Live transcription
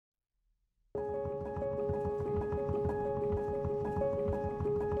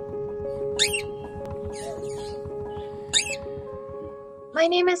My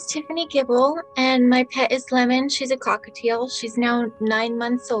name is Tiffany Gibble, and my pet is Lemon. She's a cockatiel. She's now 9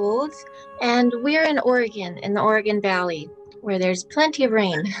 months old, and we're in Oregon, in the Oregon Valley, where there's plenty of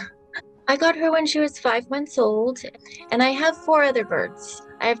rain. I got her when she was 5 months old, and I have four other birds.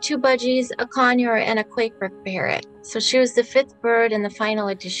 I have two budgies, a conure, and a Quaker parrot. So she was the fifth bird in the final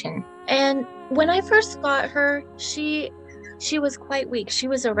edition. And when I first got her, she was quite weak. She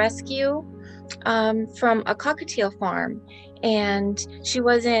was a rescue from a cockatiel farm, and she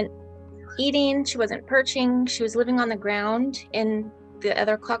wasn't eating, she wasn't perching, she was living on the ground in the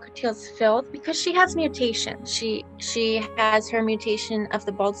other cockatiel's filth because she has mutation. She has her mutation of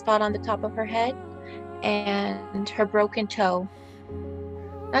the bald spot on the top of her head and her broken toe.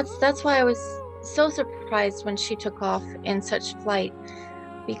 That's why I was so surprised when she took off in such flight,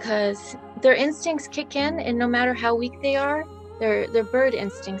 because their instincts kick in, and no matter how weak they are, their bird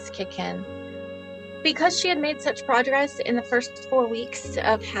instincts kick in. Because she had made such progress in the first 4 weeks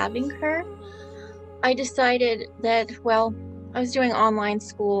of having her, I decided that, well, I was doing online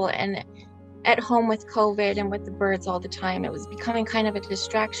school and at home with COVID and with the birds all the time. It was becoming kind of a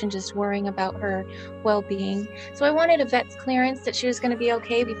distraction, just worrying about her well-being. So I wanted a vet's clearance that she was going to be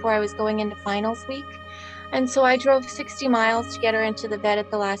okay before I was going into finals week. And so I drove 60 miles to get her into the vet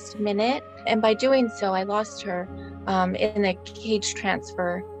at the last minute. And by doing so, I lost her in the cage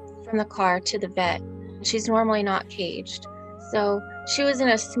transfer from the car to the vet. She's normally not caged. So she was in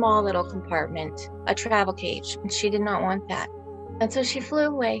a small little compartment, a travel cage, and she did not want that. And so she flew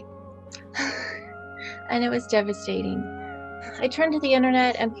away. And it was devastating. I turned to the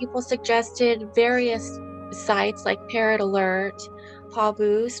internet and people suggested various sites like Parrot Alert,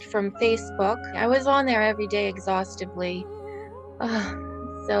 PawBoost from Facebook. I was on there every day exhaustively.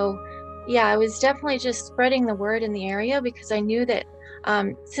 So yeah, I was definitely just spreading the word in the area because I knew that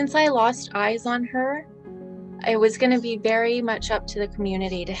since I lost eyes on her, it was going to be very much up to the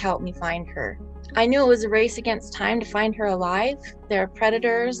community to help me find her. I knew it was a race against time to find her alive. There are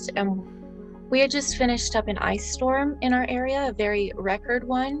predators, and we had just finished up an ice storm in our area, a very record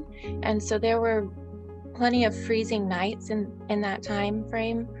one. And so there were plenty of freezing nights in that time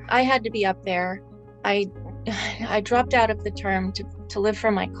frame. I had to be up there. I dropped out of the term to live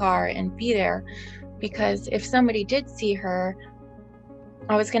from my car and be there, because if somebody did see her,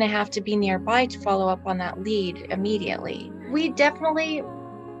 I was going to have to be nearby to follow up on that lead immediately. We definitely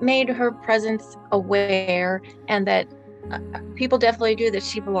made her presence aware, and that people definitely knew that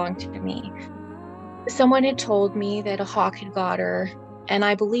she belonged to me. Someone had told me that a hawk had got her, and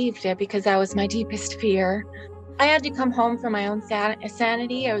I believed it because that was my deepest fear. I had to come home for my own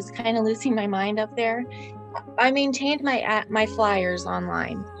sanity. I was kind of losing my mind up there. I maintained my flyers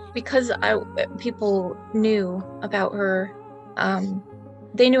online because people knew about her.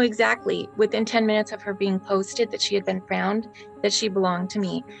 They knew exactly within 10 minutes of her being posted that she had been found, that she belonged to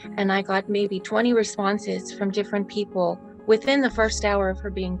me. And I got maybe 20 responses from different people within the first hour of her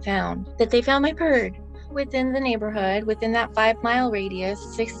being found, that they found my bird within the neighborhood, within that 5-mile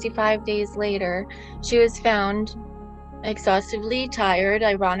radius. 65 days later, she was found exhaustively tired,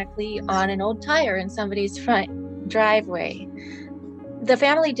 ironically, on an old tire in somebody's front driveway. The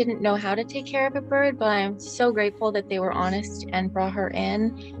family didn't know how to take care of a bird, but I'm so grateful that they were honest and brought her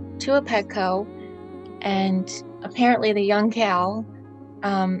in to a Petco. And apparently the young gal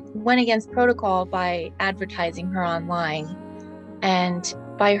went against protocol by advertising her online. And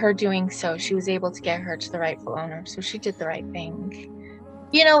by her doing so, she was able to get her to the rightful owner. So she did the right thing.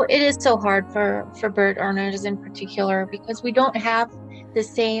 You know, it is so hard for bird owners in particular, because we don't have the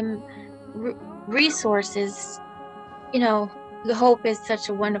same resources. You know, the hope is such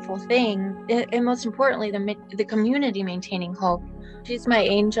a wonderful thing, and most importantly, the community maintaining hope. She's my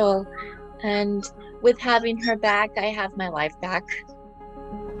angel, and with having her back, I have my life back.